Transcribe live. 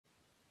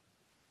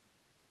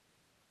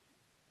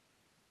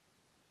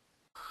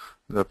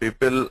The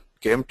people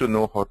came to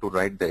know how to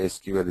write the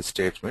SQL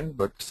statement,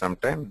 but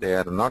sometimes they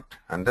are not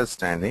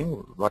understanding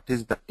what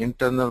is the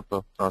internal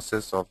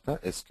process of the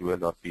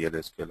SQL or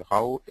PLSQL,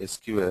 how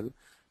SQL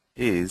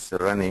is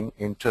running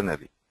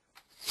internally.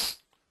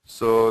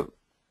 So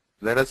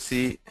let us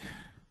see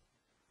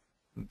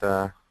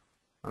the,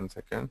 one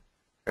second,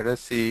 let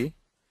us see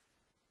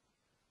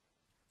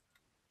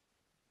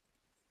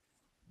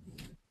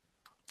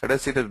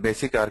the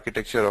basic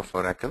architecture of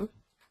Oracle.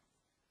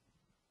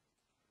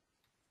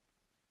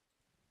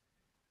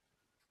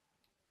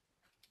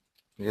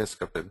 Yes,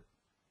 Kapil.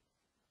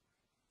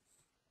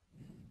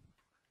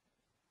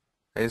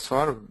 Is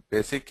for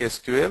basic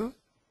SQL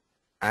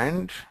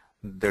and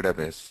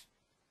database.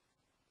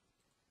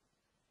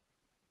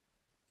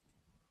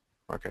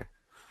 Okay.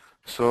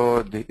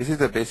 So this is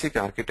the basic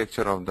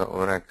architecture of the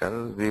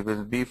Oracle. We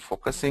will be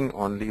focusing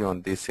only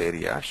on this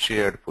area,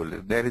 shared pool.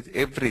 There is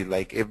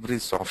every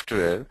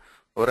software,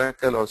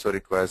 Oracle also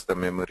requires the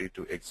memory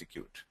to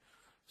execute.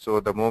 So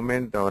the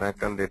moment the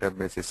Oracle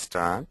database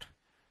start,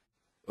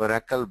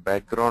 Oracle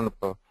background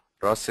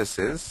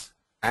processes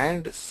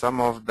and some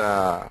of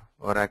the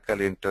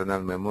Oracle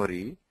internal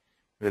memory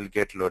will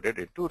get loaded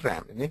into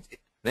RAM.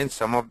 Then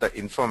some of the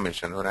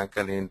information,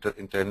 Oracle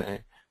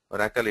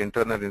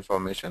internal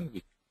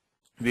information,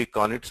 we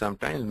call it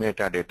sometimes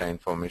metadata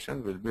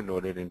information, will be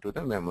loaded into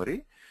the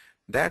memory.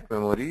 That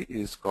memory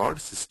is called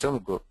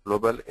system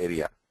global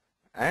area.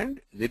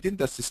 And within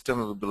the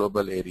system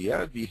global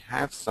area, we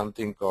have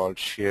something called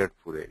shared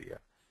pool area.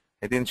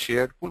 Within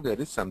shared pool, there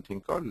is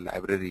something called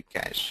library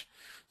cache.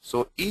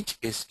 So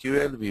each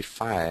SQL we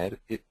fire,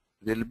 it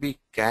will be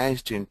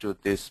cached into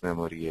this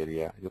memory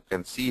area. You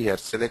can see here,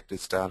 select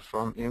star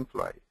from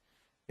employee.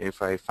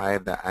 If I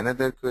fire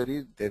another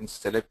query, then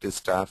select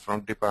star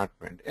from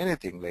department.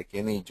 Anything like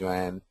any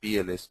join,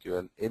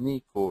 PLSQL,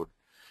 any code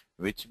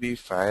which we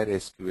fire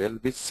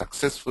SQL which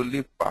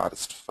successfully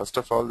parsed. First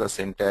of all, the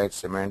syntax,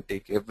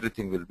 semantic,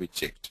 everything will be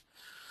checked.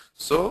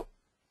 So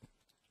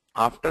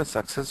after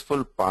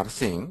successful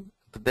parsing,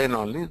 then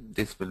only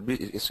this will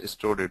be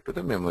stored into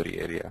the memory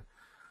area.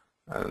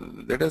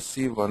 Let us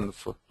see one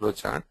flow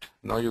chart.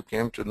 Now you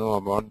came to know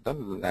about the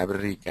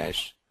library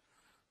cache.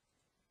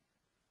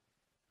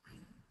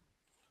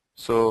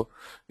 So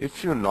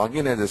if you log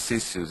in as a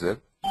sys user,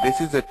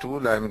 this is the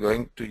tool I am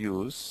going to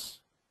use.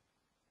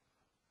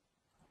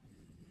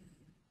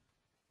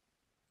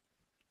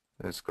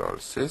 It's called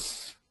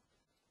sys.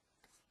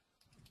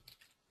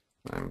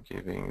 I'm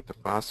giving the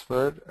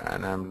password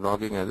and I'm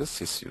logging as a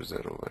sys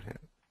user over here.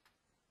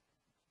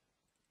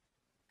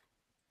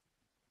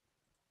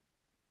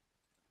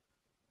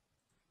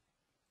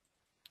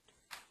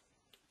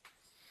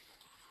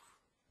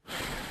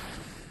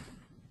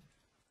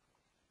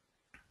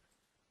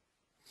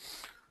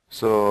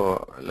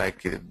 So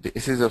like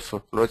this is a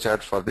flow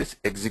chart for this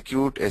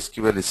execute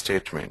SQL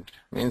statement.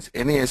 Means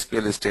any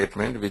SQL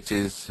statement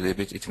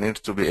which needs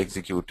to be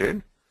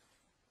executed.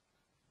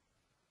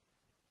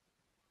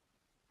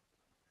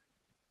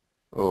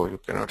 Oh, you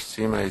cannot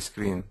see my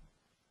screen.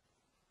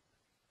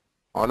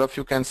 All of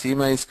you can see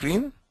my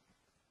screen?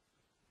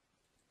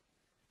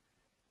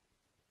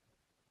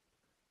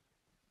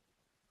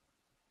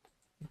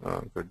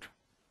 Oh, good.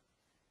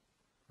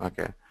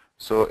 Okay.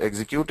 So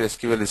execute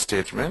SQL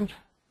statement.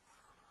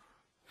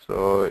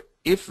 So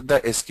if the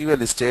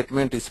SQL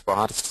statement is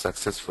parsed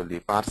successfully,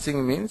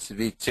 parsing means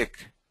we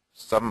check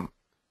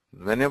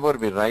whenever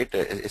we write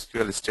a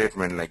SQL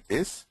statement like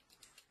this,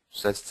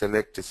 just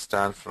select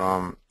star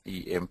from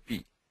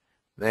EMP.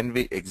 Then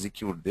we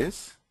execute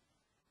this.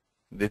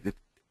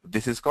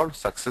 This is called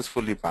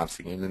successfully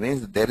parsing. It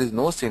means there is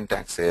no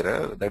syntax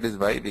error. That is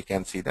why we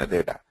can see the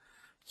data.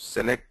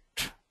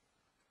 Select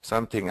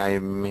something.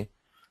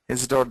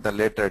 Instead of the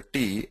letter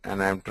T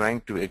and I am trying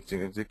to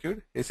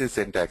execute, this is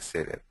syntax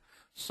error.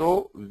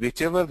 So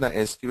whichever the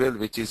SQL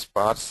which is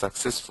parsed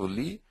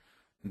successfully,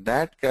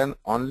 that can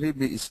only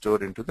be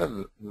stored into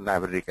the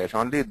library cache.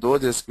 Only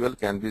those SQL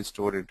can be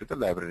stored into the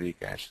library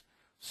cache.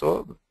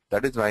 So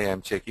that is why I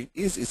am checking,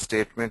 is a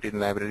statement in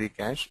library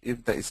cache?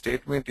 If the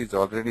statement is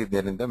already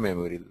there in the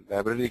memory,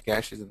 library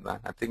cache is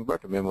nothing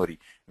but memory.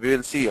 We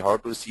will see how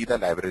to see the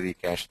library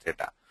cache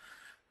data.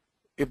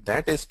 If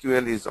that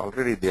SQL is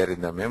already there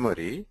in the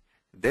memory,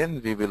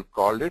 then we will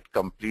call it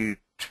complete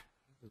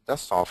the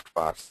soft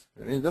parse.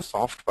 The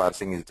soft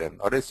parsing is done.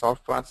 Or a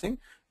soft parsing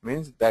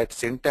means that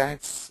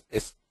syntax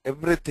is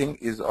everything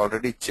is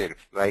already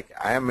checked. Like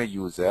I am a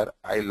user,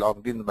 I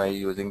logged in by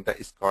using the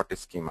Scott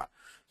schema.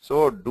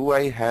 So do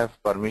I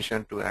have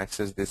permission to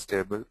access this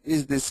table?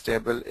 Is this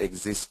table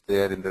exist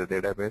there in the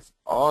database?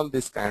 All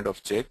this kind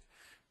of check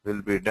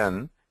will be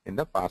done in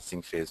the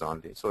parsing phase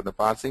only. So the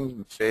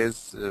parsing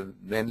phase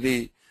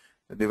mainly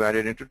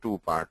divided into two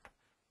parts.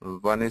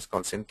 One is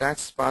called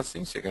syntax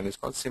parsing, second is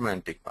called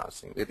semantic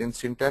parsing. Within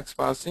syntax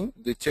parsing,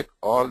 we check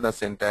all the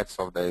syntax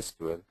of the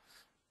SQL.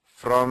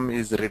 From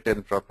is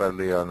written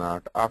properly or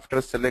not. After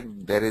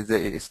select, there is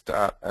a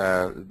star,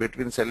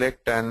 between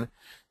select and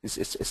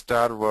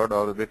star word,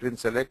 or between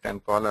select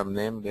and column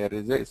name, there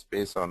is a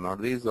space or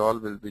not. These all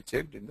will be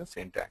checked in the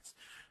syntax.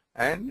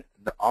 and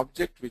the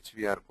object which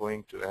we are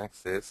going to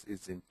access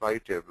is employee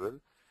table.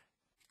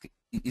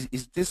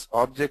 Is this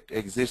object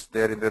exists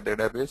there in the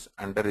database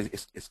under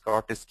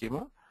escort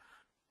schema,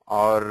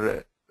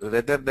 or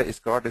whether the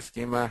escort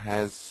schema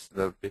has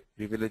the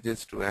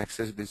privileges to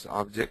access this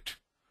object.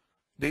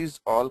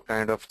 These all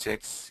kind of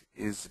checks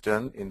is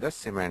done in the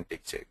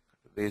semantic check.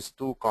 These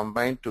two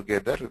combined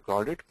together, we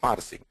call it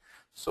parsing.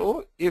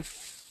 So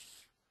if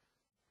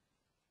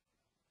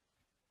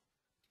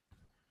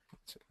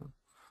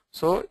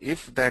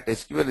that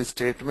SQL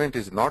statement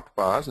is not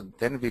parsed,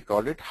 then we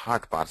call it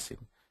hard parsing.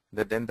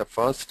 Then the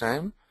first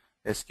time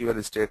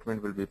SQL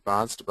statement will be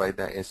parsed by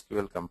the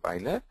SQL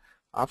compiler.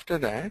 After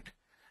that,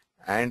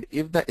 and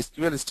if the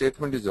SQL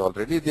statement is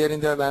already there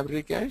in the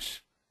library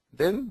cache,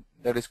 then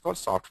that is called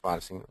soft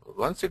parsing.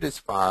 Once it is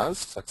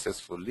parsed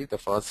successfully, the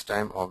first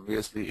time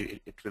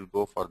obviously it will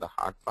go for the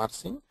hard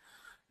parsing.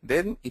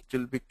 Then it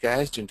will be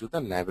cached into the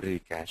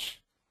library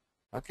cache.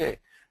 Okay.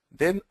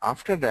 Then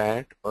after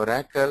that,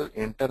 Oracle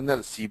internal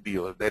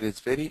CBO, there is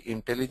very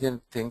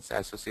intelligent things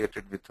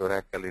associated with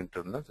Oracle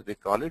internals. We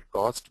call it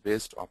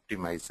cost-based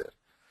optimizer.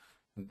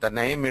 The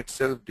name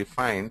itself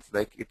defines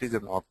like it is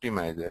an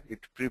optimizer. It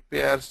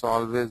prepares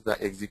always the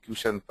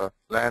execution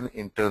plan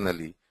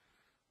internally.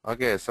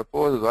 Okay,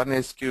 suppose one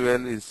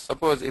SQL is,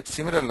 suppose it's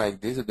similar like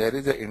this. There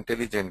is an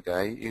intelligent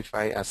guy. If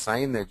I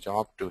assign a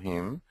job to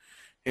him,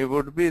 he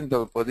would be in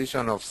the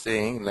position of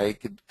saying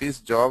like this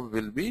job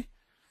will be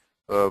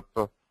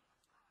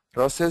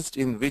processed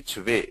in which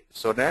way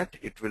so that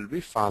it will be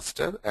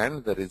faster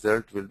and the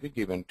result will be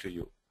given to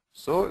you.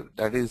 So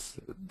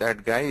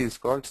that guy is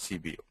called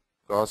CBO,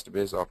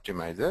 cost-based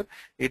optimizer.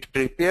 It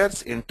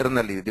prepares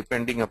internally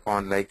depending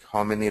upon like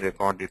how many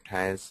record it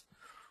has,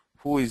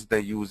 who is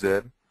the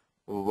user,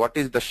 what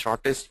is the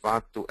shortest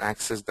path to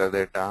access the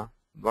data,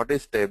 what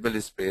is table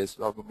space,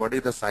 what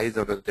is the size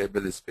of the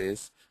table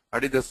space,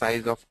 what is the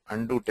size of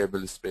undo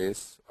table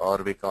space, or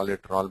we call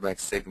it rollback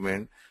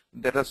segment.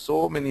 There are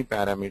so many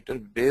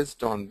parameters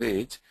based on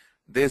which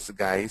this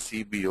guy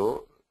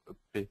CBO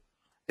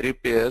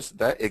prepares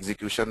the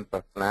execution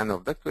plan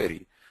of the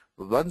query.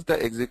 Once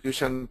the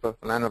execution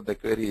plan of the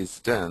query is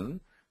done,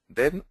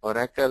 then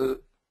Oracle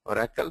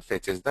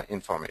fetches the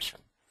information.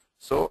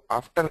 So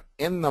after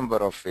n number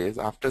of phase,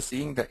 after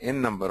seeing the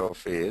n number of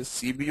phase,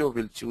 CBO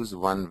will choose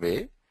one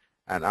way,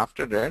 and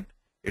after that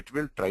it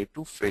will try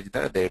to fetch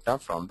the data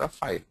from the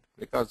file.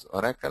 Because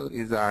Oracle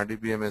is a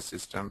RDBMS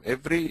system,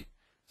 every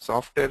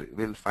software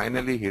will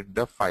finally hit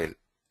the file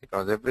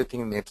because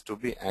everything needs to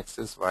be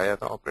accessed via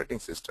the operating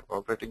system.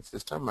 Operating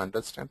system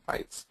understands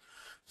files.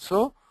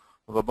 So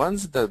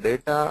once the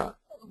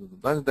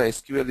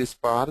SQL is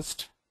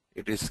parsed,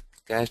 it is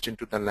cached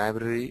into the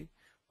library.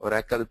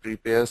 Oracle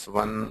prepares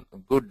one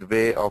good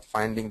way of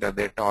finding the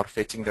data or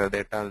fetching the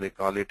data. We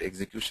call it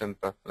execution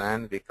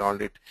plan. We call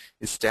it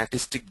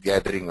statistic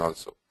gathering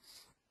also.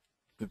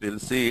 We will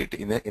see it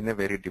in a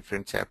very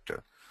different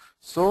chapter.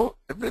 So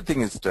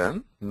everything is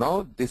done.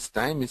 Now this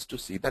time is to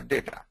see the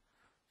data.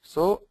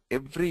 So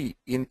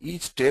in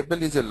each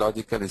table is a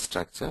logical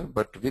structure,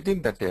 but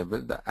within the table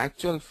the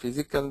actual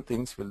physical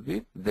things will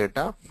be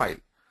data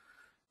file.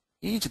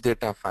 Each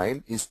data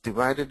file is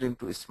divided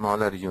into a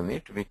smaller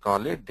unit. We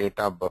call it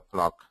data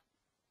block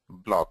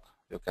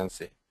you can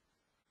say.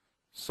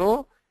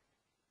 So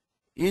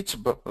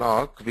each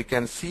block we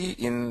can see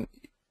in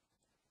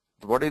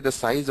what is the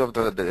size of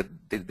the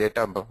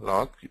data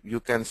block. You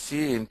can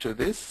see into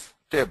this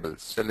table.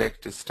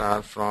 Select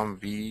star from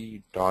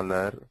V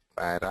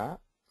 $parameter.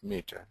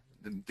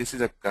 This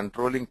is a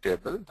controlling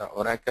table. The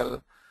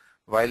Oracle,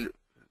 while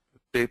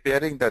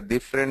preparing the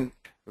different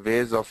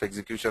ways of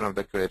execution of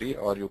the query,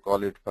 or you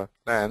call it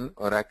plan,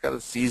 Oracle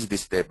sees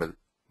this table.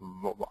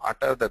 What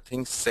are the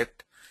things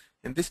set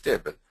in this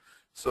table?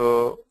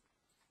 So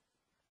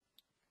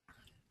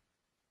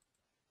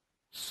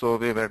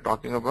we were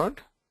talking about,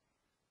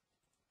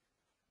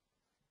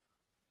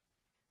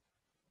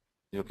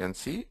 you can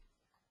see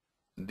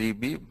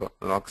DB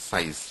block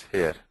size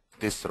here,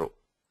 this row.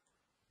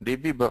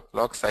 DB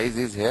block size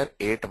is here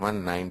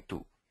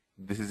 8192.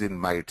 This is in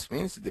bytes,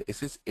 means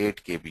this is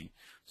 8 KB.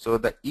 So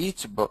the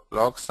each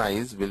block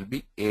size will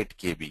be 8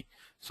 KB.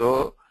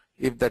 So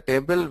if the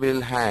table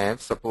will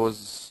have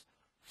suppose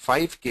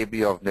 5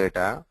 KB of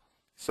data,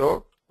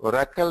 so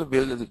Oracle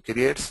will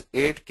create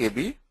 8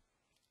 KB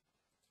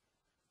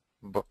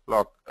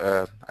block.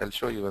 I'll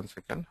show you one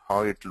second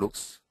how it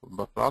looks.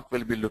 Block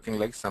will be looking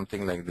like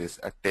something like this,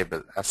 a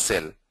table, a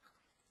cell.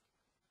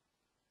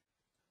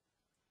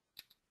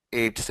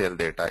 8 cell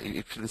data.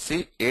 If you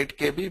see 8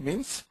 KB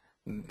means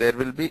there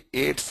will be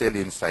 8 cell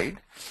inside.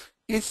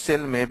 Each cell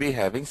may be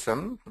having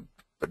some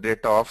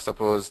data of,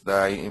 suppose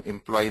the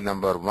employee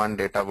number 1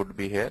 data would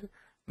be here.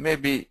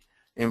 Maybe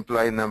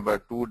employee number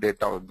 2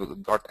 data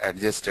got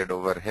adjusted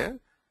over here.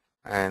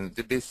 And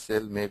this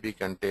cell may be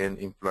contain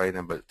employee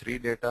number 3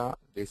 data.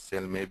 This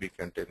cell may be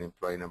contain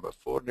employee number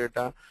 4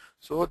 data.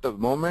 So the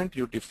moment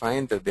you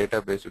define the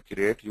database you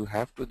create, you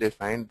have to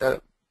define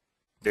the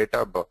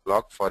data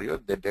block for your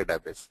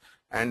database,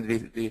 and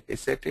we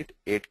set it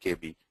 8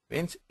 KB,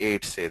 means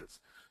 8 cells.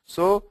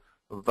 So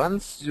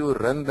once you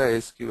run the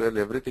SQL,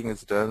 everything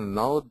is done.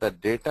 Now the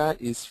data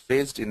is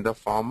fetched in the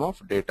form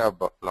of data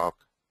block,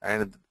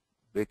 and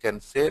we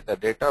can say the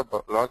data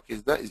block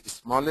is the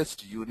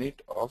smallest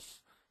unit of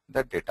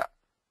the data,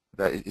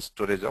 the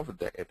storage of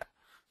the data.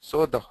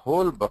 So the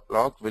whole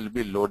block will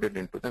be loaded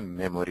into the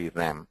memory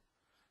RAM.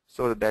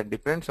 So that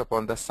depends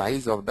upon the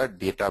size of the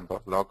data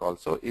block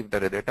also. If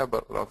the data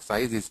block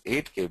size is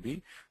 8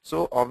 KB,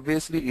 so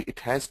obviously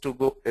it has to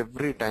go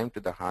every time to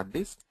the hard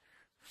disk,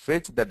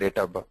 fetch the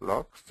data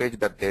block, fetch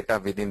the data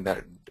within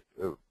the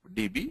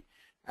DB,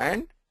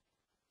 and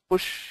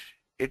push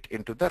it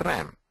into the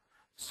RAM.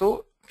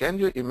 So can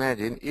you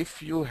imagine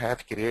if you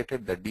have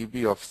created the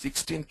DB of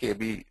 16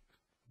 KB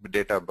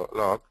data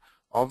block,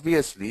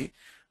 obviously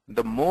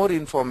the more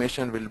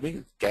information will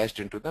be cached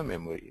into the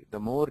memory, the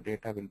more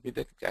data will be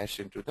cached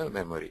into the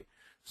memory.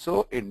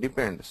 So it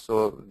depends.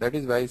 So that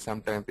is why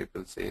sometimes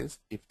people says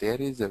if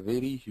there is a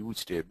very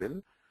huge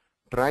table,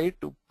 try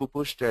to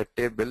push that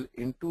table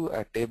into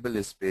a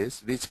table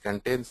space which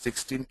contains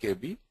 16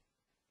 KB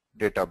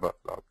data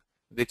block,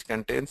 which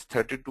contains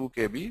 32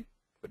 KB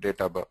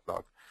data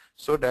block,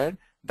 so that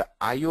the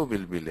IO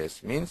will be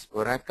less. Means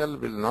Oracle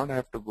will not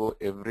have to go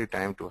every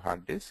time to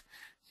hard disk.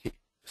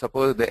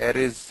 Suppose there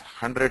is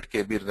 100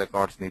 KB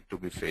records need to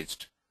be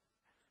fetched.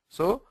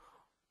 So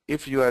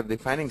if you are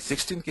defining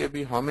 16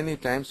 KB, how many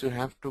times you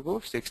have to go?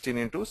 16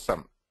 into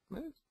some.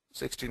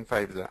 16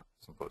 5 is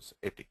suppose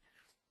 80.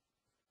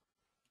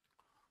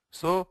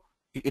 So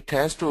it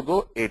has to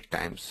go 8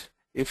 times.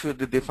 If you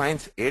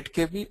defines 8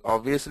 KB,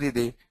 obviously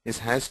this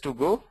has to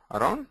go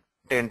around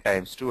 10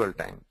 times, 12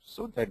 times.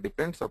 So that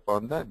depends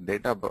upon the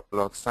data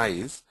block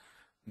size.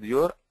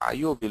 Your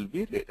IO will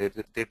be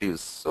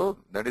reduced. So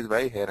that is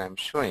why here I am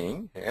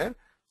showing here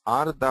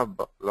are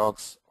the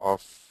blocks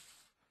of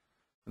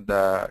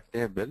the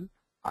table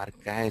are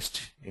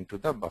cached into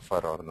the buffer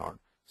or not.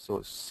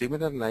 So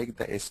similar like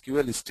the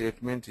SQL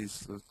statement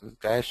is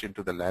cached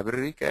into the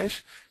library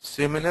cache,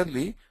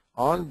 similarly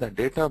all the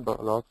data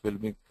block will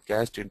be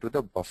cached into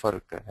the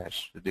buffer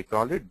cache. They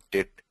call it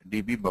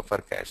DB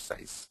buffer cache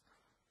size.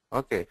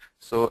 Okay,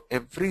 so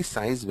every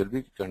size will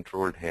be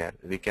controlled here.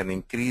 We can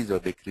increase or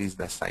decrease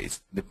the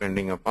size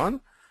depending upon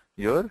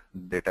your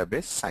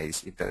database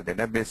size. If the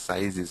database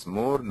size is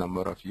more,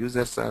 number of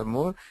users are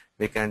more,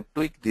 we can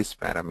tweak this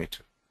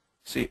parameter.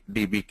 See,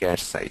 DB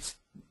cache size.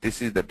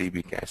 This is the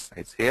DB cache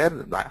size. Here,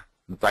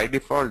 by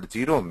default,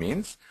 0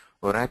 means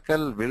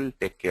Oracle will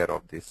take care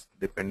of this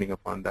depending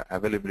upon the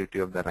availability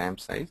of the RAM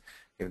size.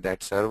 If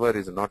that server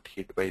is not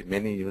hit by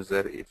many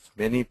users, if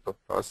many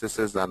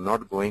processes are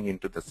not going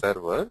into the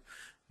server,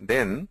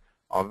 then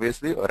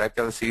obviously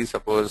Oracle sees,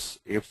 suppose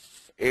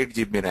if 8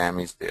 GB RAM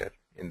is there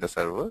in the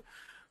server,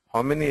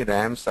 how many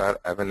RAMs are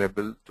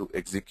available to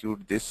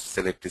execute this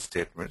select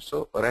statement.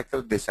 So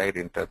Oracle decide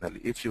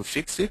internally. If you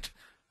fix it,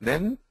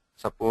 then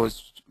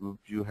suppose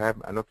you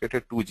have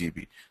allocated 2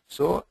 GB.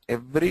 So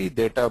every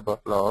data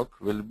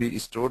block will be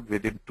stored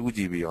within 2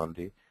 GB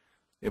only.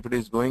 If it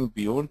is going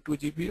beyond 2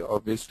 GB,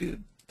 obviously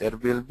there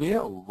will be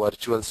a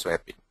virtual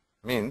swapping.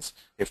 Means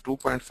if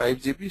 2.5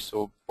 GB,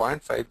 so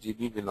 0.5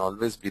 GB will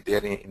always be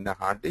there in the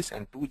hard disk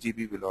and 2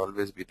 GB will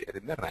always be there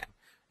in the RAM.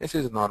 This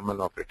is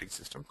normal operating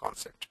system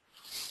concept.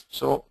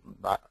 So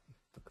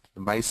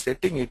by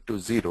setting it to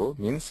 0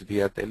 means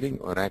we are telling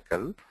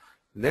Oracle,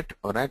 let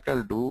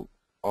Oracle do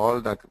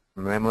all the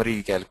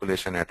memory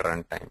calculation at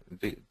runtime.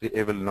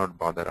 They will not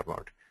bother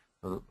about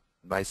it.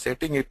 By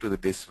setting it to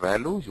this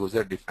value,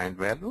 user defined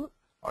value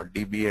or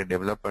DBA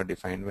developer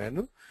defined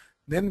value,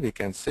 then we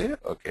can say,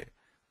 okay,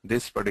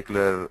 this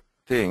particular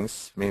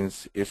things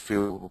means if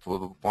you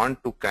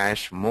want to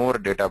cache more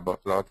data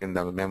block in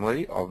the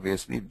memory,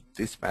 obviously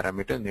this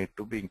parameter need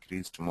to be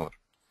increased more.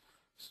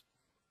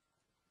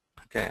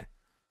 Okay,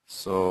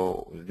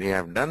 so we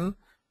have done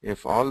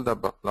if all the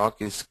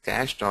block is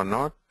cached or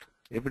not.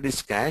 If it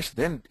is cached,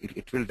 then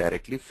it will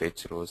directly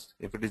fetch rows.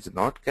 If it is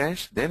not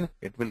cached, then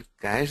it will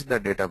cache the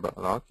data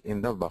block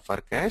in the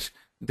buffer cache,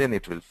 then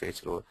it will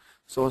fetch rows.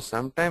 So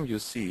sometimes you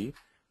see,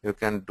 you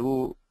can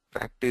do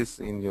practice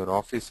in your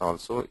office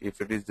also.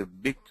 If it is a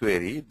big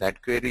query,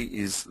 that query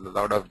is a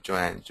lot of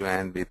join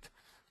with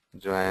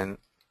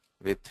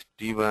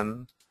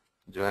T1,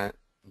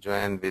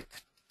 join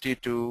with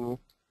T2,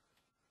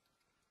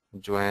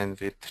 join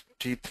with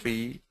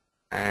T3,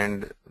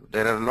 and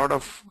there are a lot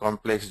of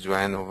complex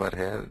join over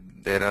here.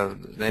 There are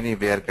many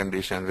where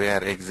condition,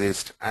 where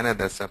exist,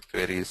 another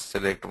subqueries,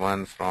 select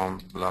one from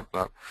blah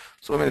blah,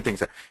 so many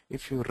things.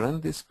 If you run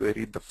this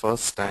query the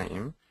first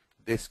time,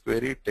 this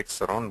query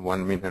takes around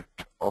 1 minute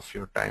of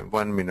your time,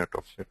 1 minute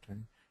of your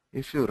time.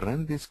 If you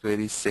run this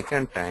query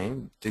second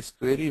time, this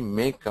query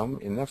may come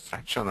in a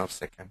fraction of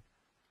second.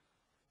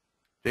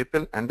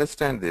 People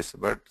understand this,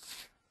 but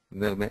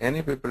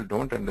many people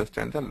don't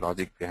understand the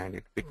logic behind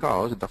it,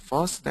 because the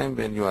first time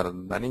when you are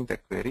running the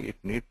query, it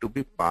need to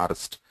be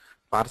parsed.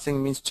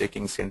 Parsing means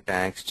checking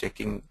syntax,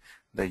 checking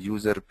the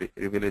user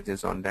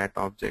privileges on that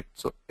object.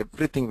 So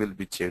everything will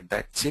be checked.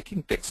 That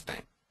checking takes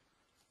time.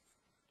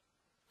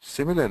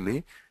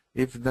 Similarly,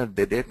 If the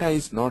data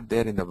is not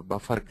there in the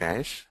buffer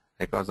cache,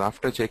 because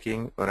after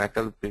checking,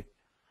 Oracle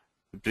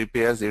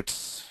prepares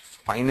its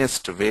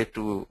finest way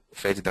to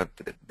fetch the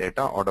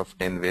data out of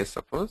 10 ways.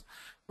 Suppose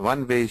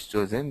one way is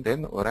chosen,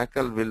 then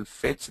Oracle will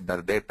fetch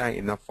the data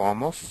in a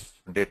form of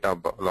data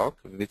block,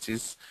 which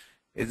is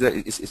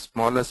the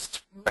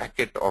smallest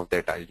packet of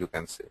data, you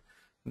can say.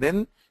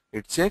 Then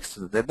it checks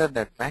whether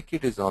that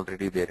packet is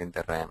already there in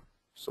the RAM.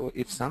 So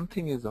if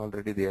something is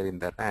already there in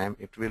the RAM,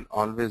 it will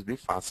always be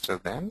faster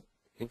than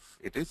if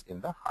it is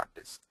in the hard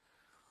disk.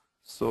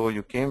 So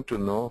you came to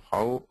know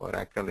how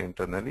Oracle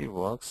internally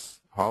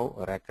works, how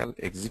Oracle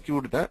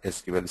execute the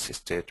SQL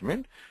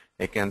statement.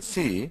 I can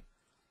see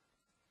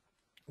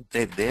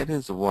that there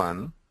is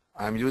one.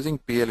 I'm using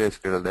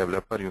PL/SQL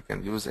developer. You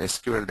can use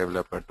SQL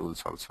developer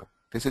tools also.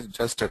 This is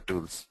just a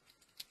tools.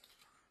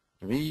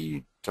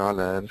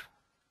 $SQL.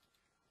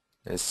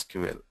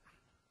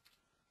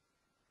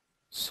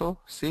 So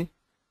see,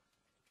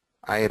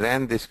 I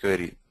ran this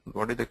query.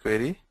 What is the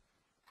query?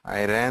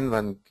 I ran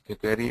one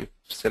query,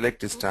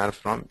 select star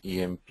from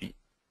EMP.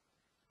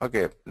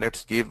 Okay,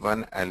 let's give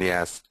one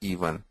alias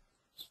E1.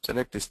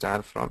 Select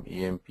star from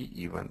EMP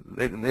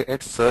E1.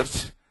 Let's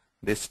search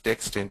this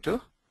text into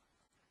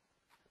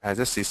as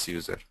a sys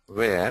user,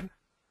 where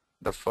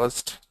the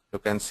first, you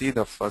can see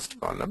the first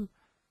column,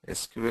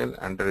 SQL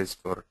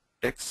underscore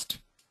text,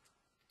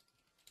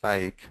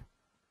 like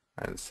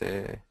I'll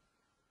say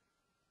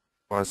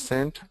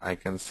 %, I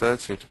can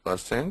search it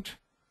 %,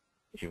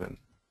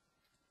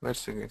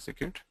 let's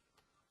execute.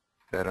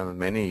 There are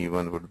many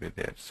even would be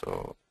there,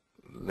 so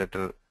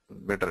better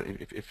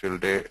if you'll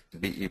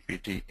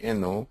DEPT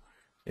NO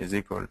is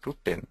equal to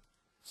 10.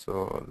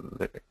 So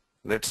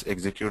let's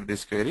execute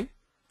this query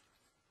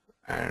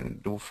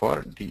and do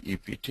for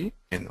DEPT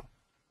NO.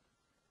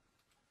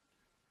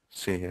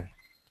 See here,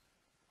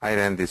 I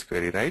ran this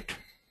query, right?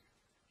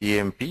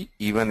 EMP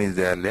even is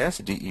the alias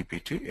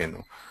DEPT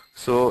NO.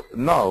 So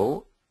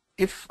now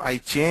if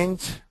I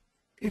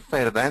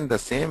ran the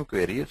same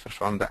query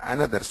from the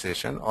another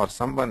session, or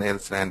someone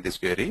else ran this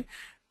query,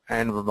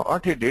 and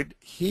what he did,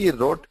 he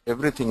wrote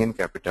everything in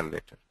capital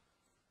letter.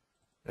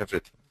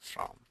 Everything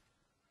from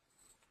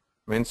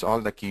means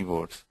all the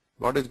keywords.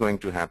 What is going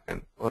to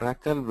happen?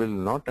 Oracle will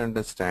not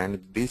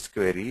understand this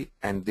query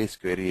and this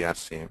query are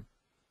same.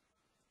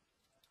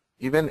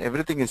 Even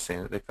everything is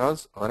same,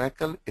 because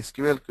Oracle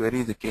SQL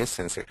query is case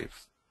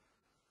sensitive.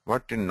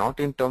 Not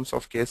in terms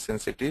of case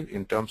sensitive,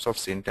 in terms of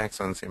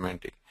syntax and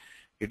semantic.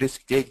 It is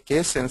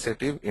case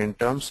sensitive in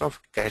terms of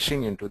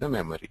caching into the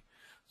memory.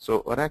 So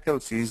Oracle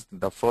sees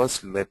the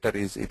first letter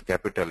is in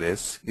capital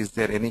S. Is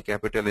there any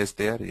capital S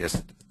there?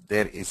 Yes,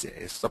 there is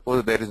S.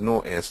 Suppose there is no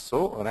S.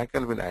 So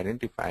Oracle will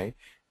identify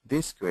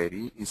this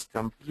query is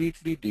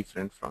completely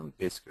different from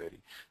this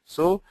query.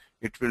 So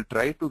it will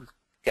try to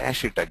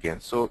cache it again.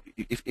 So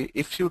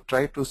if you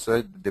try to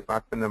search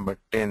department number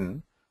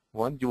 10,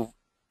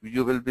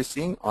 you will be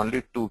seeing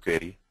only two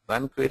query.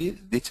 One query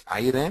which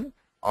I ran,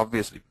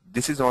 obviously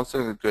this is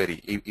also a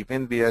query.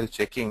 Even we are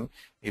checking,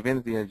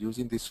 even we are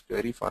using this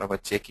query for our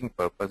checking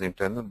purpose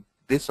internal,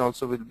 this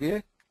also will be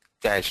a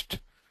cached.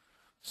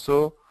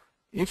 So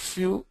if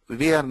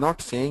we are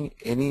not saying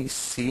any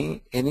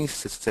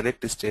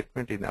select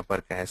statement in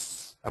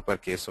uppercase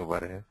over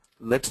here.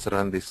 Let's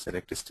run this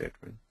select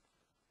statement.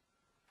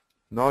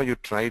 Now you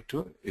try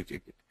to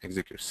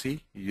execute.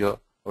 See, your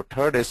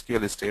third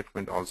SQL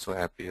statement also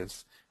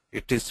appears.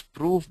 It is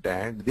proved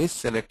that this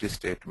select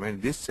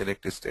statement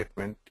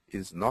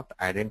is not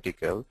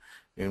identical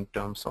in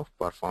terms of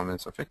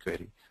performance of a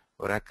query.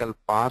 Oracle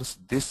parse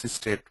this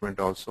statement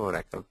also,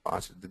 Oracle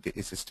parse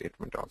this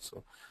statement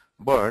also.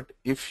 But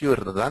if you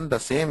run the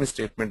same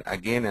statement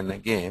again and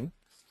again,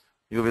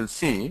 you will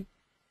see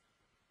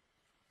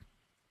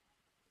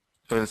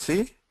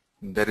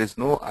there is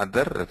no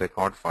other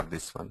record for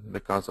this one,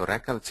 because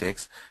Oracle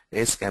checks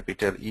S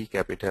capital, E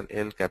capital,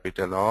 L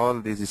capital, all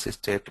these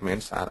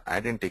statements are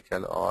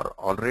identical or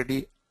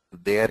already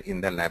there in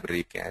the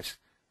library cache.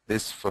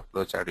 This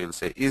flowchart will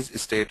say is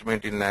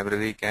statement in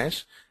library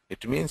cache.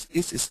 It means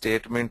is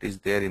statement is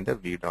there in the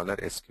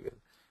 $SQL.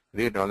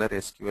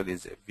 $SQL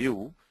is a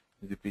view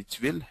which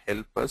will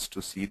help us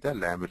to see the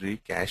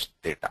library cache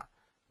data.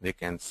 We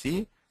can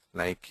see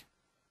like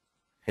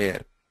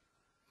here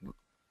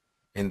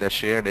in the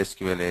shared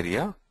SQL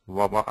area,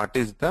 what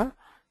is the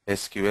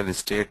SQL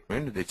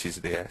statement which is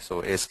there.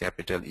 So S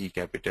capital, E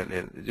capital,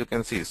 L. You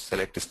can see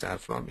select star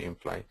from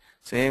imply.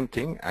 Same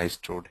thing I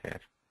stored here.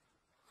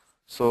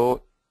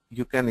 So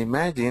you can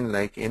imagine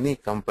like any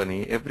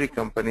company, every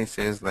company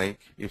says like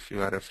if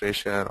you are a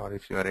fresher or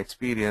if you are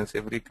experienced,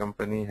 every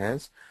company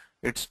has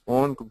its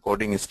own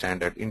coding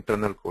standard,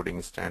 internal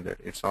coding standard.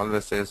 It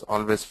always says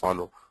always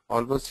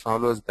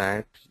follows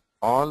that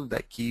all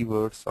the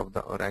keywords of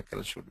the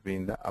Oracle should be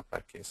in the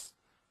uppercase.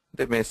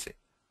 They may say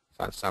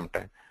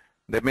sometime.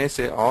 They may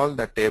say all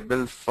the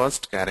table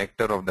first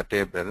character of the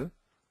table,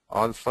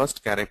 all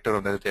first character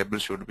of the table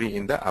should be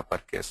in the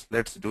uppercase.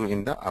 Let's do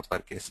in the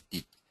uppercase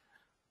E.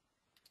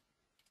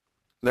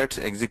 Let's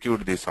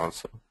execute this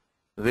also.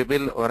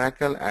 Will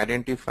Oracle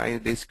identify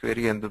this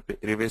query and the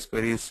previous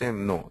query is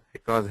same? No,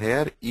 because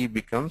here E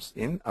becomes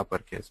in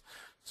uppercase.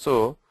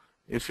 So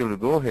if you will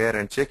go here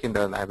and check in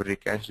the library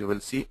cache, you will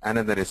see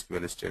another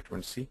SQL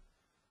statement. See,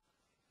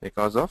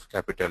 because of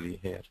capital E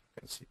here, you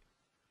can see.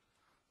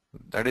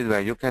 That is why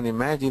you can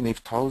imagine if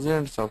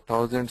thousands of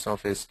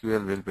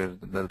SQL will be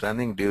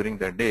running during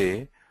the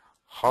day,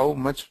 how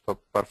much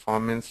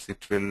performance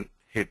it will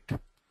hit.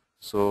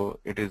 So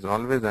it is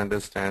always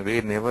understand,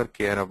 we never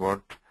care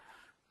about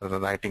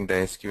writing the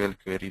SQL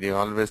query. They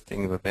always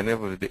think that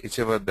whenever,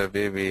 whichever the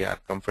way we are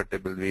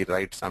comfortable, we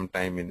write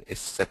sometime in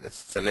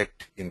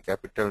select in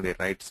capital, they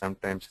write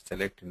sometimes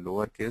select in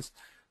lowercase,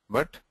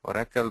 but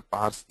Oracle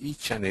parse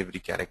each and every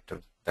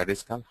character. That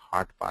is called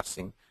hard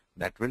parsing.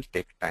 That will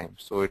take time.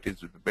 So it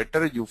is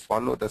better you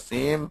follow the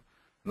same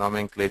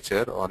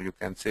nomenclature, or you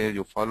can say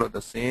you follow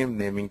the same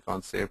naming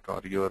concept,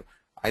 or you're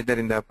either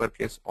in the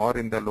uppercase or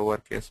in the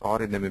lowercase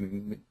or in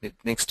the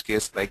next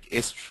case, like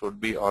S should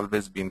be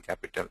always be in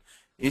capital.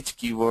 Each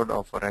keyword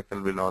of Oracle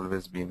will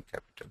always be in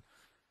capital.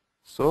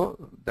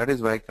 So that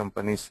is why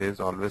company says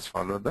always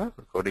follow the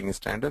coding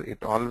standard.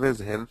 It always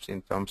helps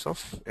in terms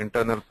of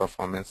internal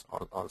performance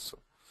also.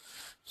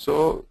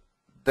 So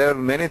there are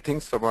many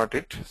things about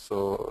it.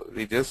 So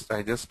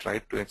I just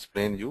tried to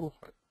explain you.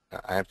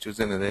 I have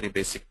chosen a very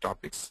basic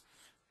topics.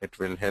 It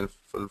will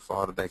helpful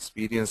for the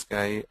experienced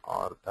guy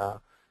or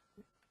the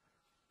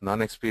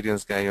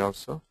non-experienced guy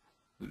also.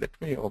 Let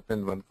me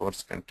open one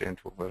course content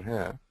over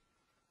here.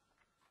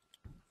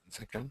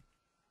 Second.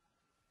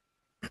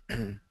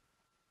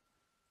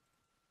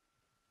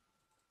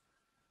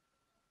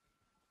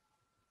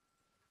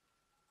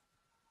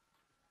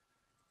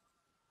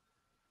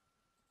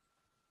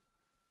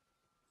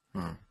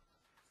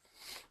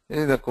 This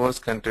is the course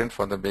content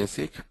for the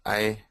basic.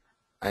 I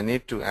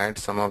need to add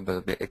some of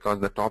the, because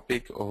the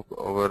topic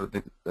over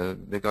the,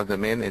 because the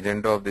main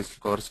agenda of this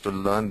course to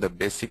learn the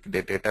basic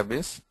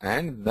database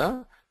and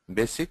the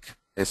basic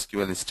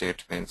SQL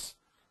statements.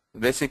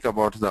 Basic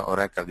about the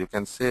Oracle. You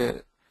can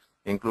say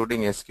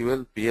including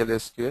SQL,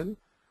 PLSQL,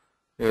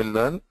 you will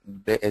learn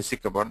the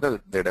basic about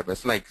the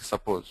database. Like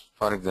suppose,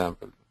 for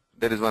example,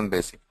 there is one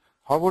basic.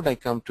 How would I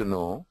come to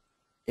know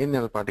in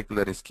a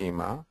particular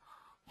schema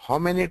how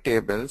many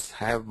tables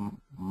have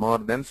more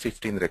than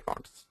 15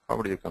 records? How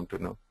would you come to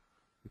know?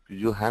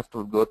 You have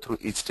to go through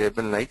each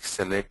table like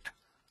select,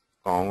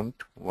 count,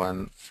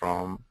 one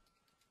from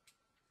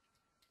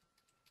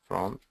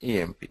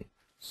EMP.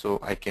 So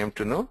I came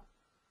to know,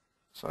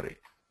 sorry,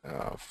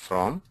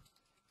 from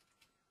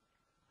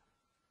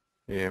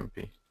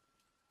EMP.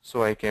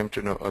 So I came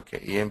to know, okay,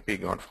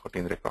 EMP got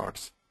 14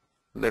 records.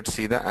 Let's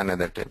see the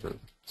another table.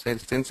 So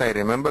since I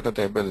remember the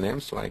table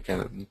name, so I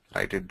can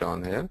write it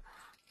down here.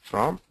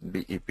 From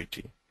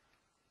DEPT.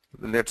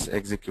 Let's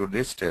execute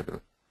this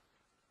table.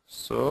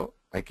 So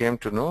I came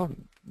to know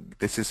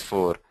this is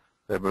 4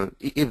 table.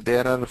 If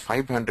there are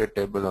 500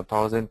 table or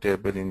 1000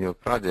 table in your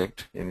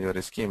project, in your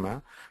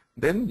schema,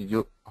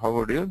 then how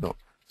would you know?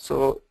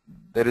 So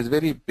there is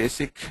very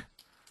basic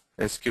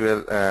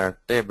SQL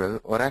table.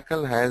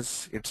 Oracle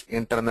has its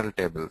internal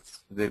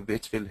tables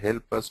which will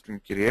help us to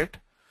create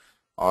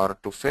or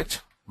to fetch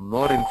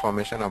more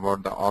information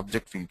about the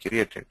object we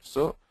created.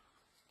 So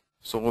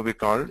we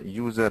call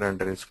user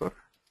underscore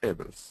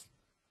tables.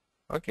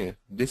 Okay,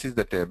 this is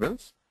the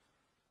tables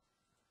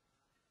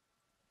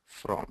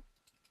from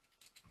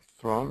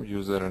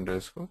user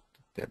underscore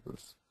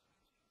tables.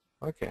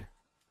 Okay,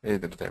 this is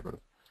the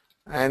table,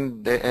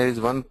 and there is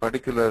one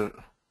particular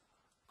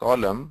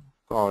column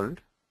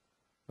called,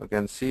 you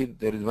can see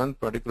there is one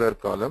particular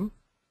column.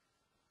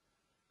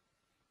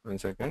 One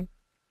second.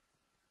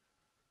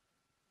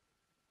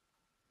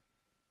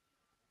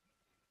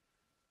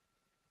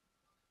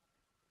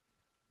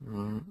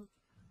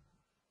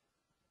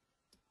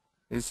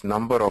 Is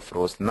number of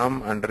rows.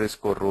 Num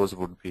underscore rows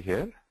would be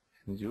here.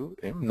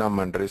 Num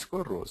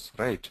underscore rows,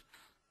 right?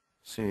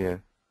 See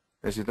here.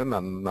 This is the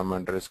num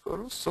underscore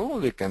rows. So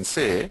we can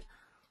say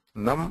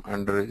num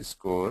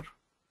underscore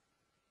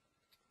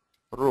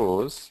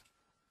rows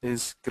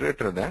is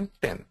greater than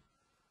 10.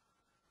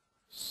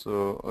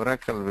 So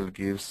Oracle will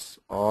give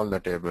all the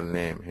table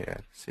name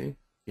here. See,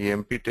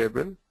 EMP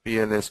table,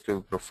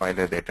 PLSQL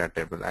profiler data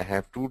table. I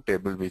have 2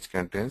 tables which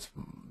contains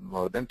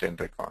more than 10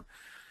 records.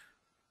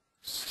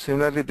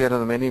 Similarly, there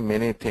are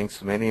many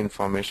things, many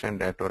information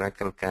that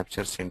Oracle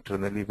captures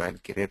internally while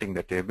creating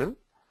the table.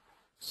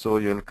 So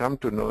you'll come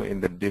to know in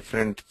the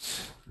different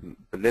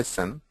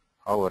lesson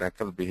how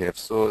Oracle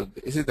behaves. So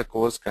this is the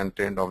course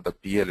content of the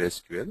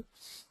PLSQL.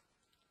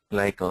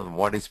 Like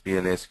what is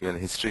PLSQL,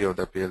 history of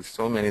the PL,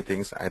 so many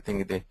things. I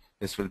think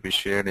this will be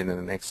shared in the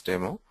next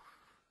demo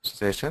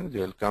session.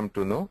 You will come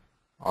to know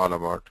all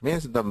about.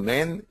 Means the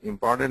main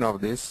important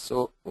of this,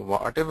 so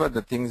whatever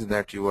the things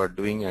that you are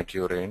doing at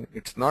your end,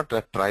 it's not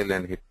a trial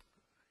and hit.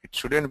 It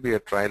shouldn't be a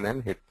trial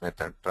and hit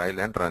method, trial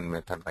and run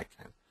method, like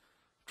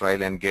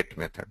trial and get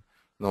method.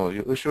 No,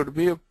 you should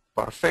be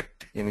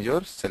perfect in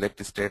your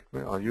select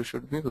statement, or you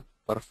should be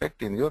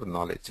perfect in your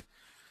knowledge.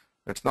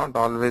 It's not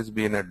always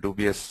been a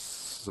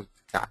dubious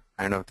Yeah,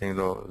 kind of thing.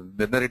 So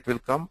whether it will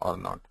come or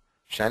not,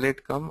 shall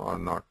it come or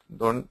not?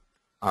 Don't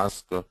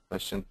ask a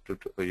question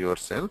to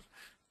yourself.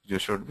 You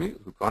should be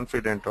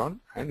confident on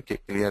and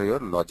clear your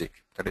logic.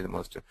 That is the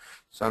most.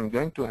 So I'm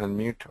going to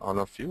unmute all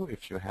of you.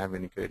 If you have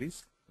any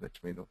queries, let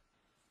me know.